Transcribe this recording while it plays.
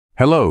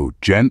Hello,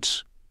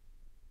 gents.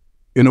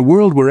 In a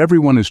world where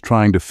everyone is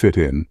trying to fit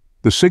in,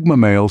 the Sigma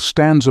male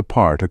stands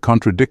apart, a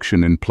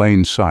contradiction in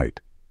plain sight,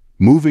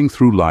 moving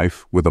through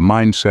life with a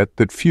mindset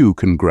that few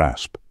can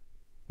grasp.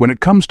 When it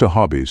comes to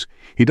hobbies,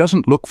 he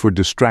doesn't look for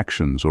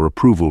distractions or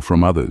approval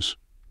from others.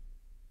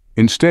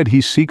 Instead,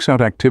 he seeks out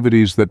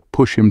activities that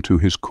push him to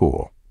his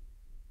core.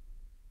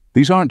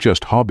 These aren't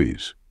just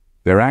hobbies.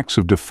 They're acts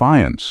of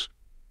defiance,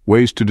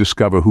 ways to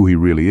discover who he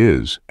really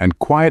is, and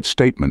quiet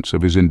statements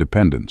of his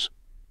independence.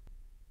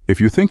 If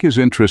you think his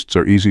interests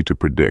are easy to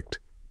predict,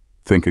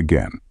 think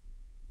again.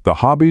 The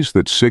hobbies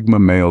that Sigma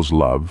males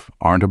love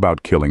aren't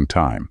about killing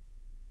time.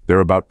 They're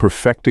about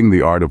perfecting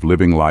the art of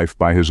living life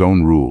by his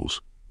own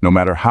rules, no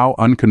matter how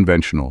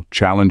unconventional,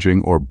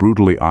 challenging, or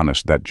brutally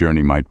honest that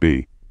journey might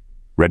be.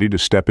 Ready to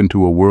step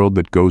into a world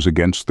that goes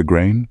against the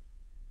grain?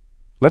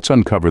 Let's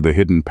uncover the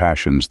hidden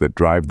passions that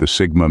drive the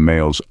Sigma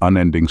male's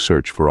unending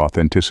search for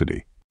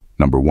authenticity.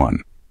 Number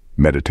 1.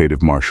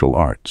 Meditative martial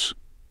arts.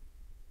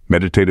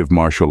 Meditative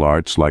martial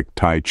arts like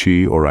Tai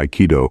Chi or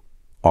Aikido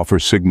offer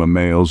Sigma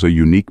males a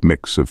unique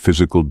mix of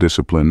physical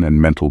discipline and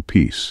mental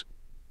peace.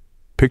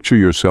 Picture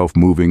yourself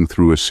moving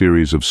through a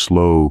series of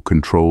slow,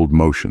 controlled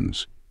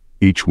motions,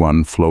 each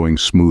one flowing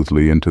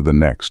smoothly into the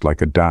next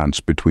like a dance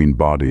between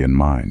body and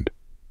mind.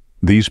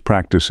 These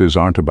practices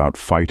aren't about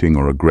fighting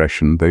or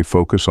aggression, they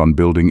focus on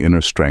building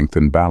inner strength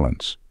and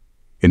balance.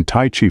 In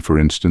Tai Chi, for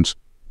instance,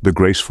 the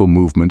graceful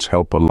movements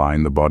help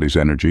align the body's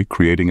energy,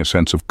 creating a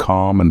sense of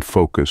calm and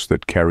focus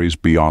that carries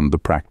beyond the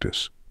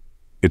practice.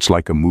 It's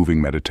like a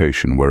moving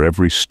meditation where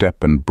every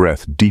step and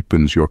breath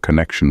deepens your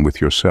connection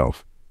with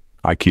yourself.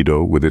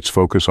 Aikido, with its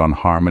focus on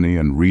harmony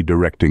and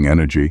redirecting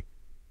energy,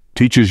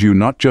 teaches you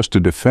not just to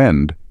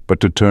defend, but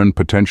to turn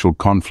potential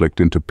conflict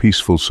into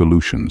peaceful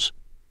solutions.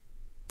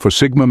 For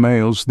Sigma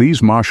males,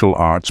 these martial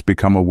arts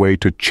become a way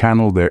to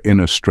channel their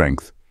inner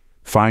strength,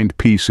 find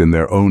peace in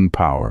their own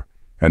power,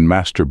 and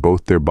master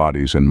both their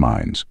bodies and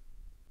minds.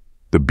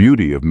 The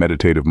beauty of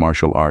meditative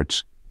martial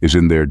arts is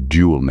in their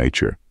dual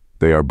nature.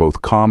 They are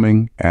both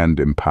calming and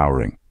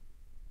empowering.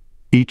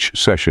 Each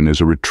session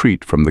is a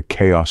retreat from the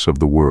chaos of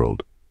the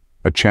world,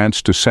 a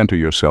chance to center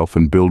yourself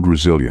and build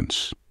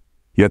resilience.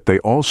 Yet they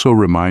also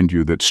remind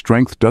you that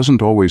strength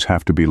doesn't always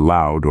have to be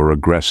loud or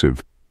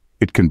aggressive.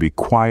 It can be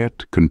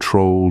quiet,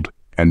 controlled,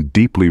 and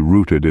deeply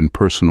rooted in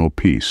personal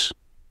peace.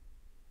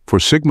 For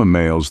Sigma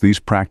males,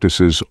 these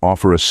practices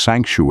offer a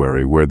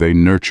sanctuary where they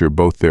nurture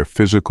both their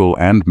physical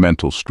and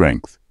mental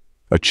strength,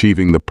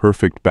 achieving the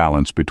perfect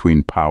balance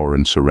between power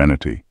and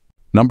serenity.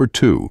 Number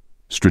 2.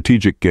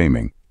 Strategic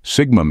gaming.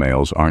 Sigma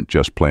males aren't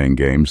just playing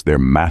games, they're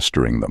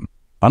mastering them.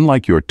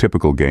 Unlike your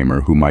typical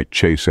gamer who might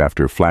chase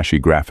after flashy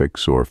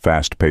graphics or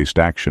fast-paced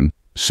action,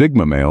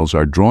 Sigma males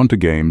are drawn to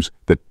games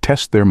that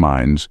test their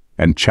minds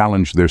and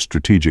challenge their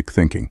strategic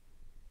thinking.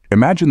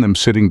 Imagine them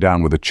sitting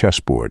down with a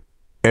chessboard,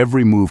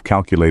 every move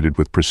calculated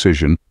with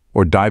precision,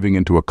 or diving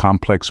into a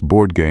complex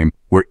board game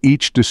where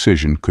each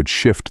decision could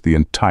shift the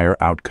entire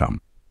outcome.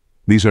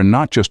 These are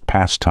not just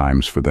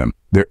pastimes for them,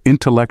 they're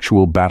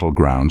intellectual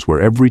battlegrounds where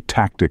every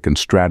tactic and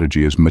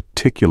strategy is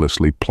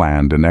meticulously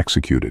planned and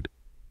executed.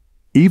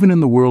 Even in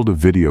the world of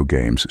video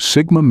games,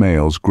 Sigma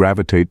males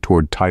gravitate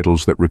toward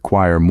titles that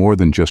require more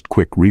than just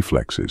quick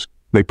reflexes.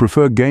 They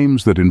prefer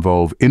games that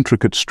involve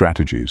intricate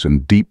strategies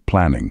and deep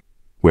planning,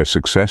 where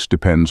success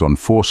depends on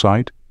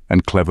foresight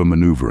and clever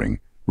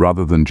maneuvering,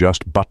 rather than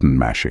just button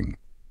mashing.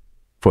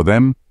 For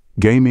them,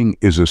 gaming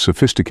is a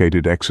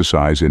sophisticated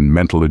exercise in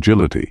mental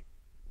agility,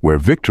 where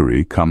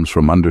victory comes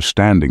from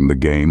understanding the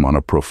game on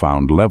a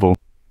profound level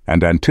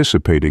and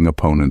anticipating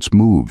opponents'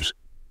 moves.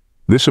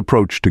 This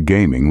approach to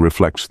gaming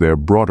reflects their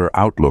broader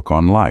outlook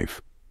on life: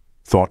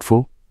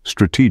 thoughtful,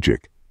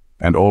 strategic,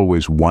 and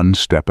always one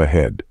step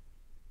ahead.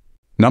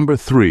 Number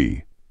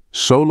 3.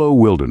 Solo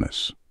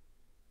wilderness.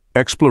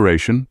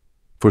 Exploration.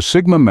 For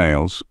Sigma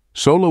males,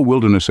 solo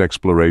wilderness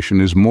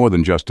exploration is more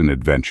than just an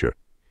adventure.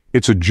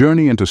 It's a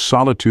journey into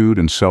solitude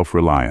and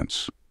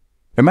self-reliance.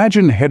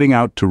 Imagine heading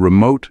out to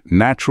remote,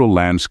 natural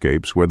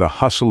landscapes where the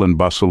hustle and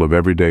bustle of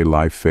everyday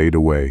life fade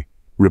away,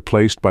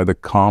 replaced by the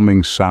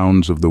calming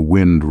sounds of the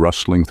wind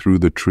rustling through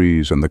the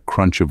trees and the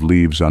crunch of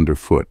leaves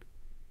underfoot.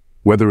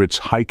 Whether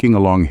it's hiking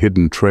along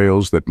hidden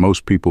trails that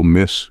most people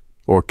miss,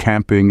 or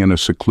camping in a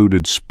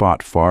secluded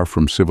spot far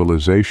from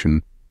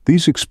civilization,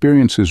 these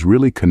experiences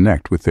really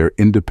connect with their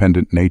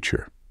independent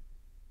nature.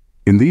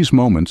 In these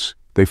moments,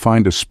 they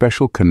find a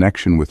special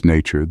connection with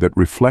nature that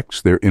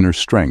reflects their inner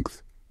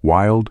strength,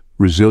 wild,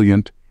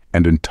 resilient,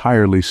 and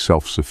entirely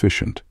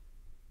self-sufficient.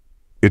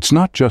 It's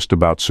not just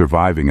about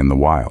surviving in the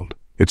wild.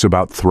 It's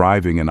about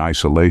thriving in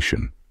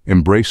isolation,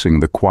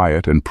 embracing the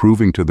quiet and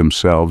proving to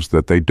themselves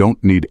that they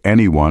don't need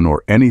anyone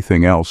or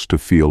anything else to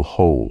feel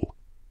whole.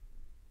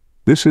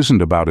 This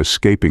isn't about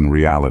escaping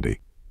reality.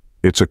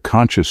 It's a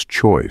conscious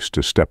choice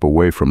to step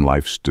away from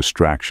life's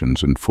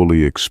distractions and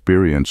fully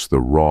experience the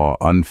raw,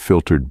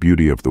 unfiltered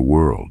beauty of the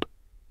world.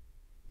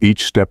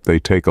 Each step they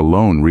take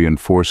alone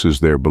reinforces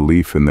their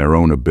belief in their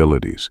own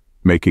abilities,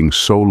 making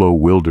solo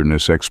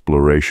wilderness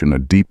exploration a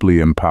deeply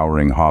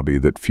empowering hobby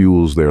that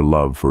fuels their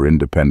love for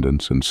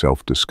independence and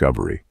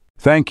self-discovery.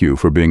 Thank you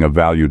for being a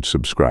valued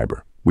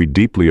subscriber. We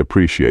deeply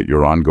appreciate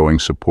your ongoing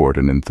support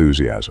and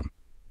enthusiasm.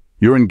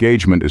 Your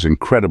engagement is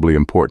incredibly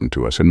important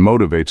to us and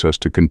motivates us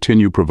to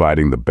continue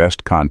providing the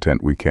best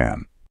content we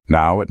can.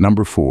 Now at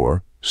number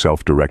 4,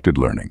 self-directed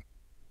learning.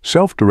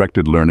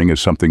 Self-directed learning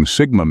is something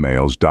Sigma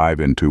males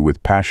dive into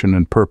with passion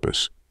and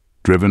purpose,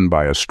 driven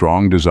by a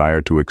strong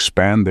desire to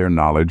expand their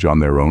knowledge on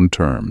their own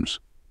terms.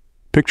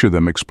 Picture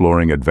them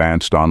exploring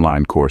advanced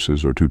online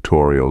courses or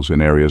tutorials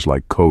in areas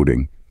like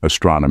coding,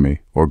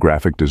 astronomy, or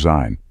graphic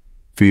design,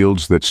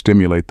 fields that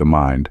stimulate the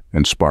mind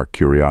and spark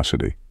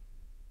curiosity.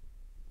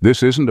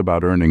 This isn't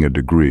about earning a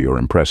degree or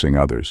impressing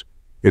others.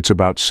 It's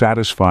about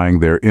satisfying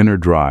their inner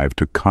drive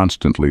to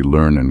constantly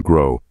learn and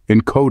grow.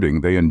 In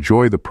coding, they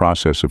enjoy the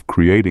process of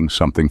creating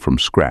something from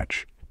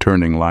scratch,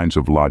 turning lines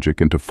of logic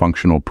into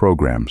functional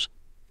programs.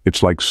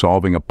 It's like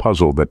solving a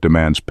puzzle that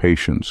demands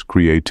patience,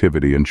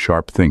 creativity, and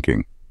sharp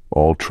thinking,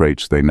 all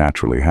traits they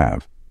naturally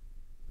have.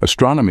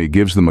 Astronomy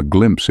gives them a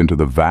glimpse into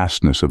the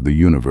vastness of the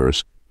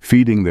universe,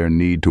 feeding their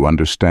need to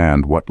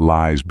understand what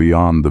lies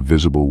beyond the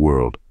visible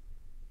world.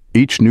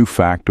 Each new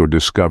fact or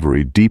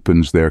discovery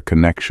deepens their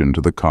connection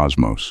to the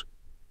cosmos.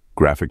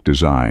 Graphic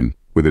design,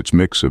 with its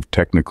mix of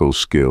technical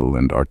skill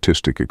and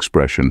artistic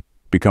expression,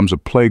 becomes a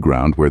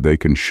playground where they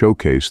can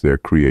showcase their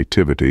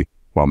creativity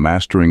while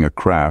mastering a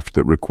craft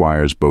that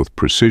requires both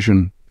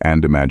precision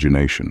and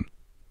imagination.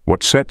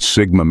 What sets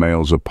Sigma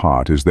males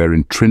apart is their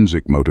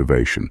intrinsic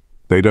motivation.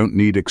 They don't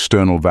need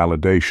external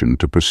validation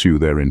to pursue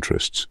their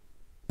interests.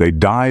 They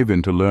dive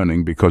into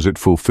learning because it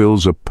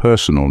fulfills a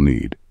personal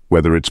need,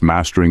 whether it's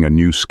mastering a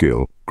new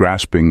skill,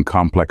 grasping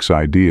complex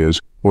ideas,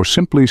 or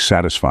simply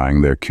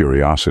satisfying their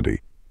curiosity.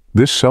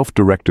 This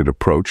self-directed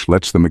approach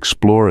lets them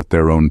explore at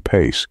their own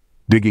pace,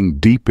 digging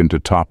deep into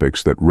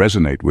topics that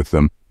resonate with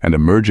them and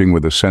emerging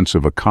with a sense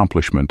of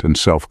accomplishment and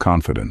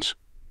self-confidence.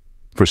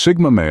 For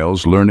Sigma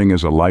males, learning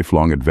is a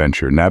lifelong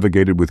adventure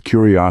navigated with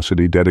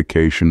curiosity,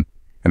 dedication,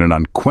 and an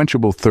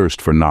unquenchable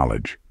thirst for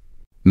knowledge.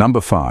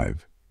 Number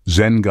 5.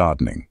 Zen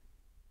gardening.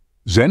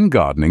 Zen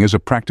gardening is a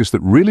practice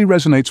that really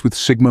resonates with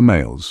Sigma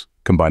males,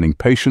 combining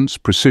patience,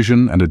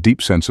 precision, and a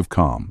deep sense of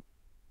calm.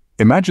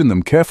 Imagine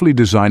them carefully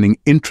designing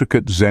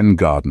intricate Zen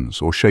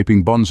gardens or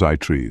shaping bonsai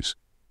trees.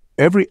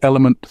 Every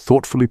element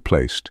thoughtfully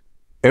placed,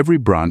 every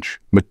branch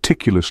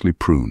meticulously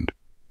pruned.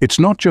 It's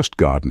not just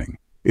gardening,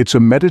 it's a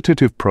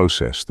meditative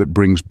process that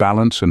brings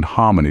balance and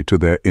harmony to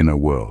their inner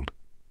world.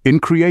 In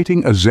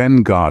creating a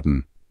Zen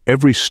garden,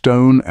 every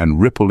stone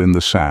and ripple in the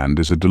sand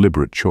is a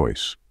deliberate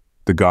choice.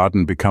 The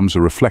garden becomes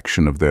a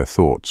reflection of their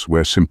thoughts,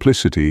 where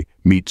simplicity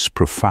meets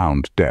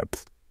profound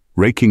depth.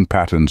 Raking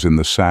patterns in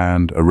the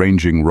sand,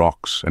 arranging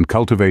rocks, and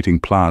cultivating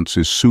plants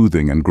is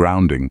soothing and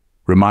grounding,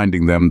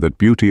 reminding them that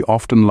beauty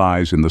often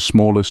lies in the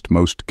smallest,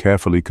 most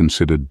carefully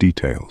considered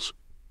details.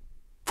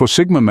 For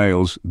Sigma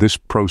males, this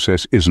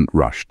process isn't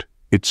rushed,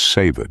 it's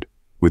savored,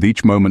 with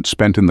each moment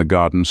spent in the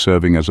garden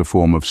serving as a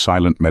form of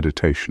silent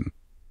meditation.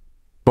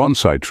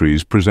 Bonsai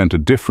trees present a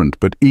different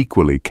but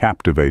equally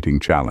captivating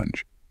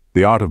challenge.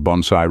 The art of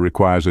bonsai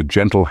requires a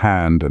gentle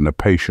hand and a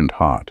patient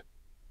heart.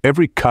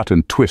 Every cut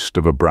and twist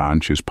of a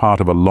branch is part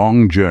of a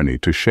long journey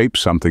to shape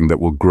something that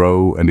will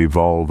grow and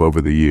evolve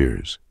over the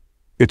years.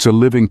 It's a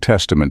living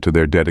testament to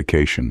their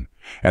dedication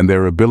and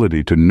their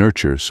ability to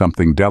nurture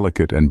something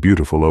delicate and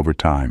beautiful over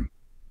time.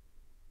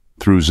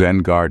 Through Zen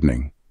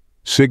gardening,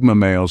 Sigma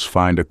males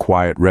find a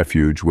quiet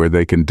refuge where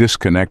they can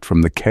disconnect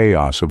from the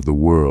chaos of the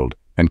world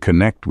and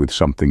connect with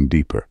something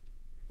deeper.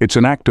 It's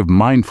an act of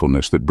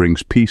mindfulness that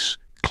brings peace,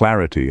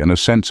 clarity, and a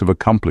sense of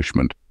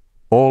accomplishment,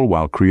 all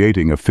while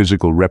creating a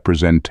physical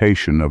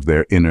representation of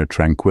their inner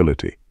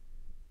tranquility.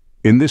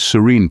 In this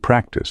serene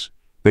practice,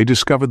 they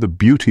discover the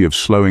beauty of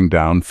slowing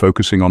down,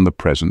 focusing on the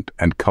present,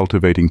 and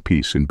cultivating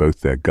peace in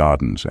both their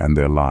gardens and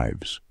their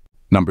lives.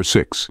 Number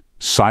 6.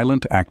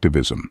 Silent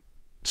activism.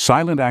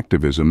 Silent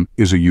activism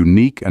is a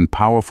unique and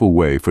powerful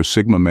way for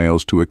Sigma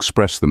males to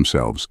express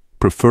themselves,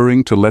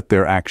 preferring to let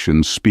their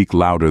actions speak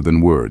louder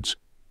than words.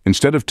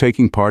 Instead of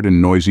taking part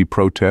in noisy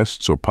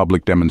protests or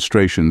public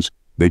demonstrations,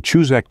 they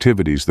choose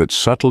activities that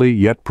subtly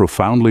yet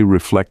profoundly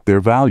reflect their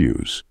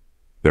values.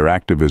 Their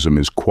activism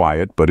is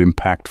quiet but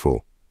impactful,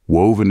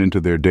 woven into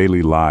their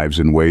daily lives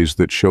in ways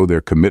that show their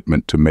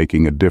commitment to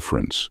making a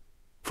difference.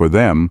 For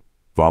them,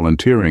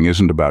 volunteering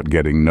isn't about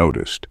getting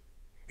noticed.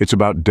 It's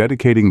about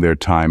dedicating their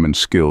time and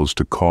skills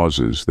to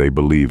causes they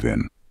believe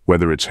in,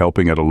 whether it's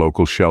helping at a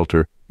local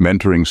shelter,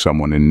 mentoring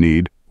someone in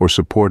need, or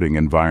supporting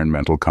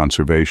environmental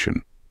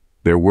conservation.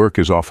 Their work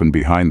is often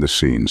behind the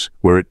scenes,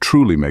 where it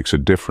truly makes a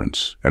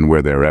difference and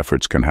where their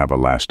efforts can have a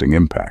lasting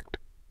impact.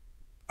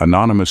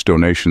 Anonymous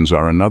donations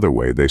are another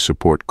way they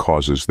support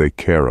causes they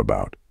care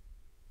about.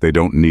 They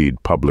don't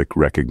need public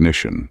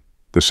recognition.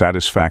 The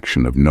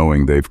satisfaction of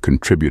knowing they've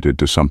contributed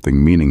to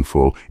something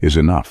meaningful is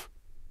enough.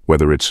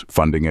 Whether it's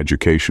funding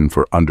education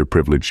for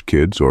underprivileged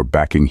kids or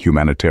backing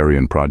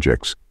humanitarian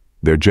projects,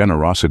 their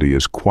generosity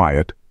is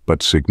quiet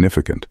but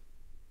significant.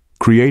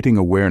 Creating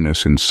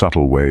awareness in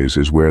subtle ways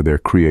is where their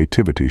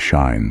creativity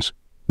shines.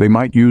 They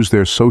might use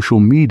their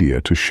social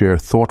media to share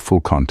thoughtful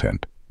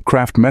content,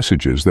 craft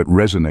messages that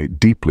resonate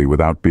deeply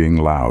without being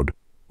loud,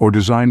 or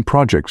design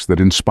projects that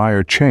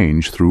inspire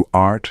change through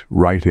art,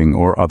 writing,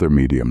 or other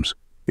mediums.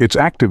 It's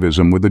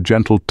activism with a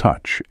gentle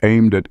touch,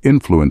 aimed at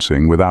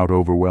influencing without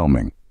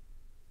overwhelming.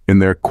 In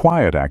their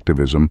quiet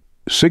activism,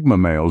 Sigma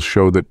males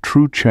show that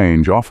true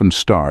change often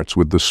starts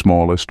with the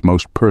smallest,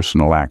 most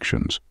personal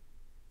actions.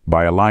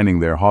 By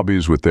aligning their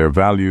hobbies with their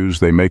values,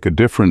 they make a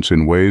difference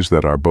in ways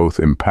that are both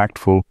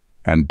impactful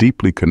and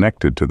deeply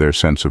connected to their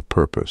sense of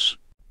purpose.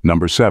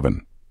 Number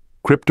 7.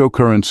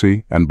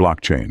 Cryptocurrency and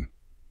blockchain.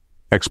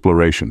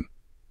 Exploration.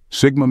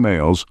 Sigma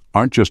males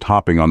aren't just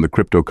hopping on the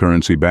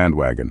cryptocurrency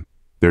bandwagon,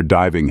 they're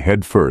diving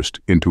headfirst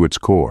into its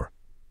core.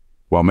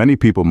 While many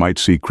people might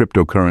see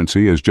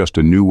cryptocurrency as just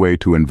a new way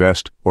to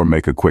invest or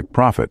make a quick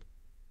profit,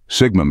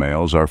 Sigma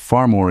males are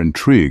far more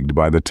intrigued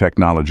by the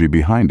technology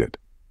behind it.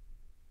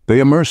 They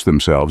immerse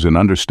themselves in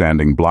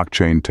understanding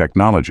blockchain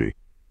technology,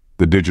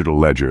 the digital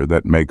ledger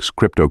that makes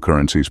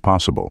cryptocurrencies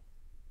possible.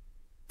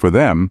 For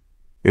them,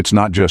 it's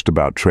not just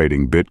about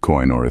trading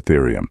Bitcoin or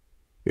Ethereum.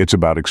 It's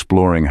about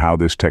exploring how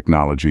this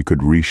technology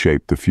could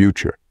reshape the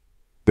future.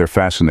 They're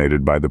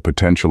fascinated by the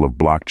potential of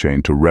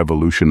blockchain to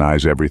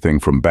revolutionize everything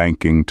from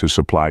banking to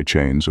supply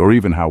chains, or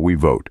even how we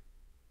vote.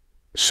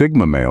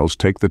 Sigma males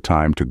take the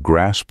time to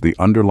grasp the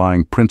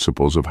underlying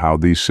principles of how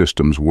these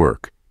systems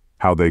work,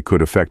 how they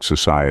could affect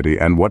society,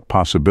 and what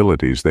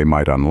possibilities they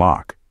might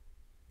unlock.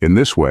 In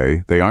this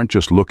way, they aren't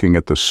just looking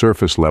at the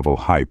surface-level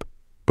hype,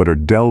 but are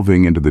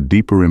delving into the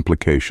deeper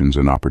implications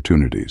and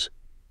opportunities.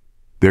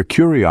 Their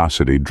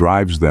curiosity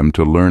drives them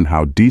to learn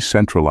how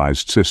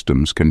decentralized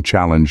systems can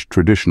challenge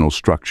traditional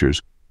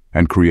structures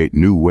and create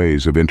new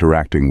ways of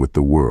interacting with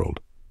the world.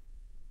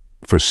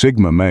 For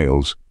Sigma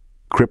males,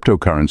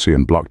 cryptocurrency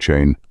and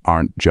blockchain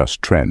aren't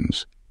just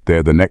trends.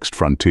 They're the next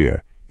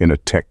frontier in a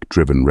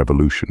tech-driven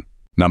revolution.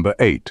 Number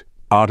 8.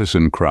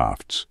 Artisan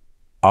crafts.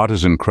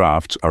 Artisan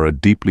crafts are a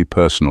deeply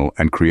personal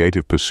and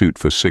creative pursuit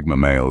for Sigma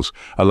males,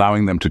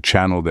 allowing them to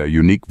channel their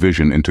unique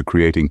vision into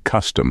creating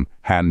custom,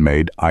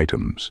 handmade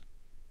items.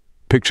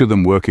 Picture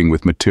them working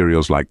with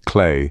materials like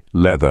clay,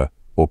 leather,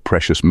 or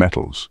precious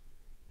metals,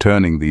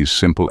 turning these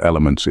simple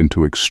elements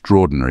into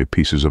extraordinary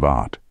pieces of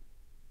art.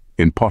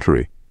 In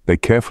pottery, they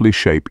carefully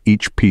shape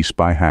each piece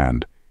by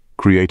hand,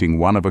 creating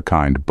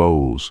one-of-a-kind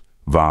bowls,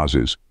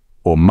 vases,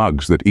 or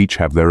mugs that each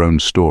have their own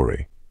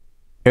story.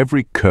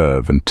 Every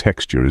curve and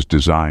texture is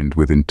designed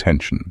with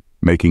intention,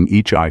 making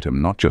each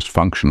item not just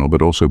functional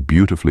but also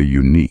beautifully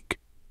unique.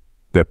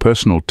 Their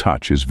personal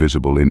touch is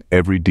visible in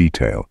every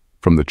detail,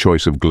 from the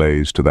choice of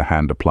glaze to the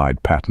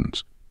hand-applied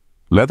patterns.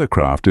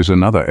 Leathercraft is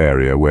another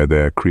area where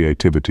their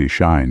creativity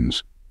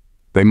shines.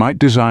 They might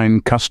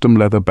design custom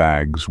leather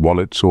bags,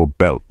 wallets, or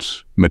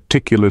belts,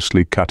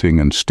 meticulously cutting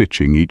and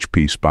stitching each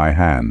piece by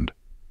hand.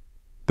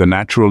 The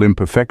natural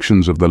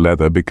imperfections of the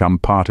leather become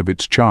part of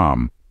its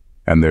charm,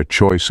 and their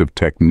choice of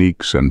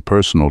techniques and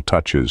personal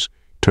touches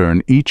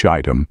turn each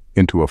item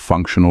into a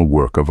functional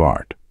work of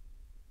art.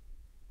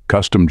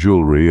 Custom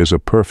jewelry is a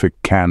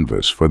perfect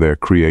canvas for their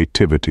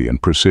creativity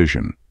and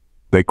precision.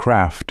 They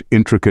craft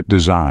intricate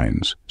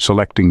designs,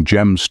 selecting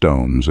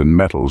gemstones and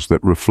metals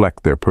that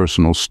reflect their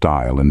personal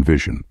style and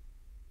vision.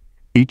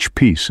 Each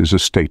piece is a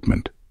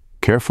statement,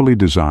 carefully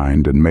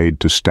designed and made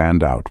to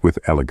stand out with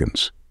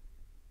elegance.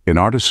 In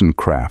artisan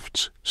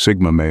crafts,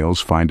 Sigma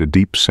males find a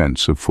deep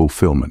sense of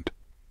fulfillment.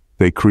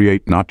 They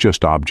create not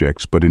just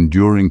objects, but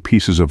enduring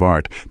pieces of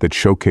art that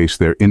showcase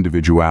their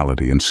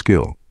individuality and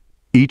skill.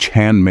 Each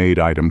handmade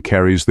item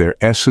carries their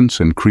essence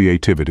and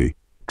creativity,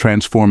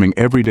 transforming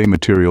everyday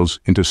materials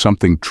into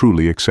something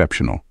truly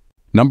exceptional.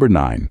 Number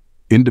 9.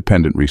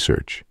 Independent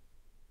research.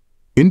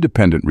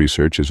 Independent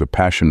research is a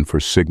passion for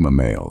Sigma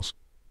males,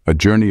 a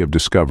journey of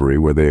discovery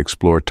where they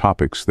explore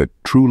topics that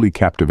truly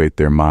captivate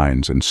their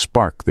minds and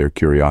spark their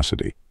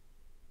curiosity.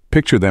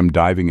 Picture them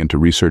diving into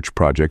research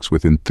projects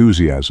with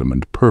enthusiasm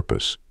and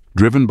purpose,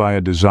 driven by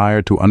a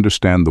desire to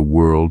understand the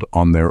world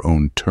on their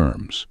own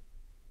terms.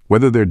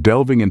 Whether they're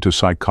delving into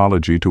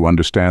psychology to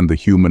understand the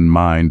human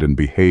mind and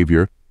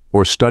behavior,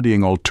 or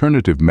studying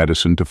alternative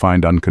medicine to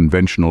find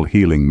unconventional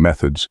healing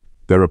methods,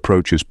 their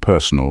approach is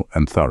personal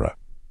and thorough.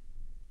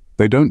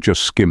 They don't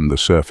just skim the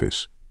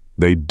surface.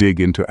 They dig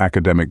into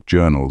academic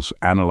journals,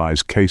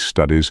 analyze case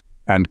studies,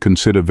 and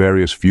consider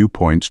various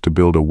viewpoints to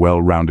build a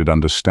well-rounded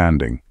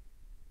understanding.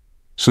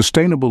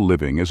 Sustainable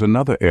living is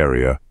another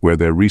area where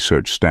their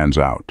research stands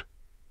out.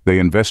 They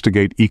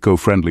investigate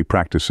eco-friendly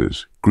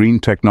practices, green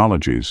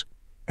technologies,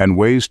 and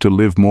ways to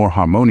live more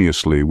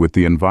harmoniously with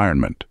the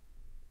environment.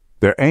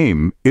 Their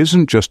aim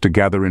isn't just to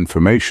gather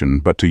information,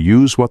 but to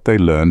use what they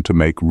learn to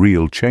make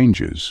real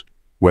changes,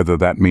 whether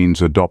that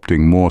means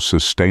adopting more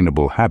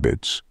sustainable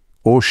habits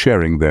or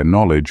sharing their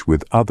knowledge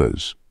with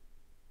others.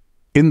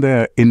 In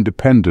their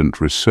independent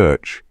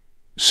research,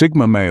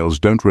 Sigma males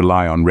don't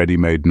rely on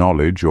ready-made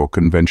knowledge or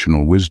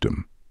conventional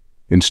wisdom.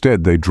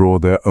 Instead, they draw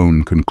their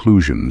own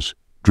conclusions,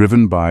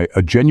 driven by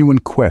a genuine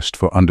quest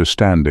for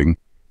understanding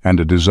and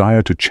a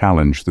desire to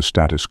challenge the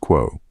status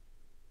quo.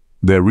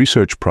 Their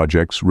research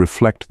projects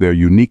reflect their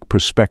unique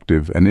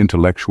perspective and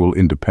intellectual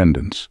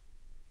independence.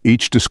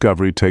 Each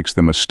discovery takes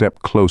them a step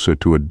closer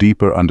to a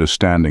deeper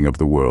understanding of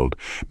the world,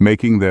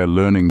 making their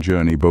learning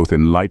journey both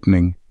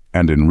enlightening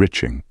and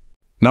enriching.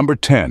 Number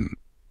 10.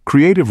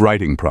 Creative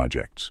writing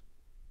projects.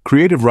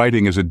 Creative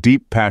writing is a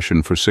deep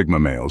passion for Sigma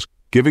males,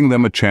 giving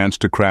them a chance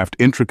to craft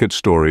intricate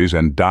stories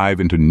and dive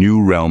into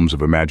new realms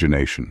of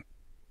imagination.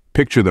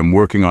 Picture them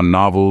working on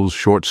novels,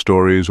 short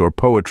stories, or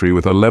poetry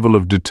with a level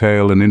of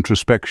detail and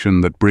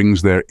introspection that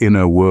brings their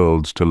inner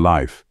worlds to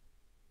life.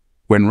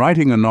 When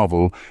writing a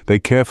novel, they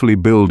carefully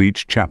build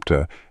each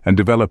chapter and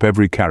develop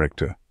every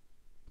character.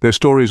 Their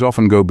stories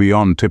often go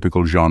beyond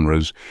typical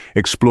genres,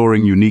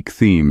 exploring unique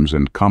themes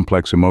and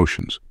complex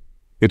emotions.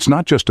 It's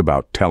not just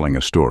about telling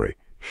a story.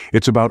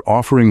 It's about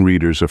offering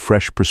readers a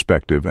fresh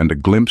perspective and a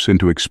glimpse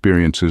into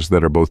experiences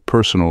that are both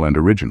personal and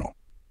original.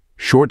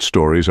 Short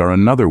stories are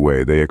another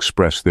way they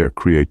express their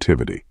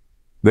creativity.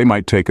 They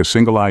might take a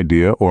single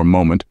idea or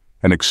moment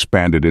and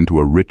expand it into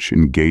a rich,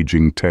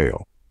 engaging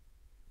tale.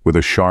 With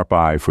a sharp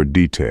eye for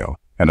detail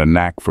and a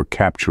knack for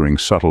capturing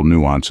subtle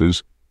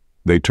nuances,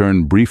 they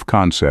turn brief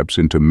concepts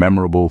into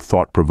memorable,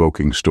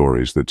 thought-provoking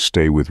stories that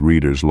stay with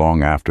readers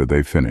long after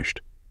they've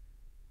finished.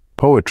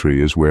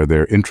 Poetry is where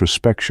their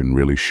introspection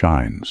really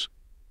shines.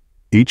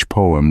 Each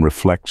poem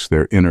reflects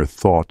their inner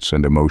thoughts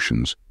and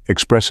emotions,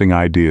 expressing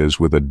ideas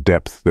with a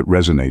depth that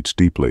resonates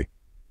deeply.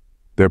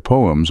 Their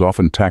poems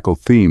often tackle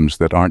themes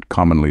that aren't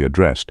commonly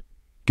addressed,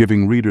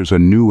 giving readers a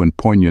new and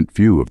poignant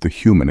view of the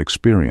human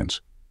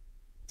experience.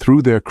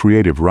 Through their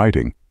creative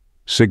writing,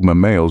 Sigma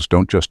males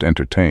don't just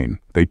entertain,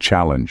 they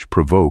challenge,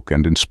 provoke,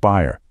 and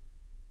inspire.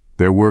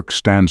 Their work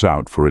stands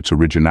out for its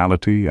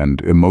originality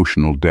and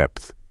emotional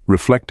depth,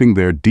 reflecting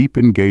their deep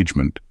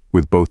engagement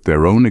with both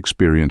their own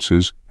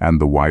experiences and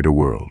the wider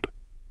world.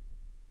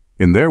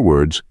 In their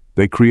words,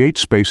 they create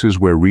spaces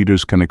where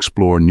readers can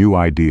explore new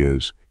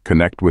ideas,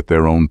 connect with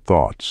their own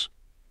thoughts,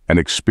 and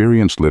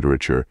experience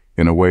literature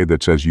in a way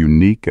that's as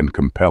unique and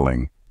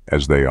compelling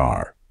as they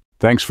are.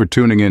 Thanks for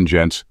tuning in,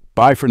 gents.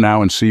 Bye for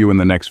now and see you in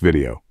the next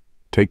video.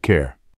 Take care.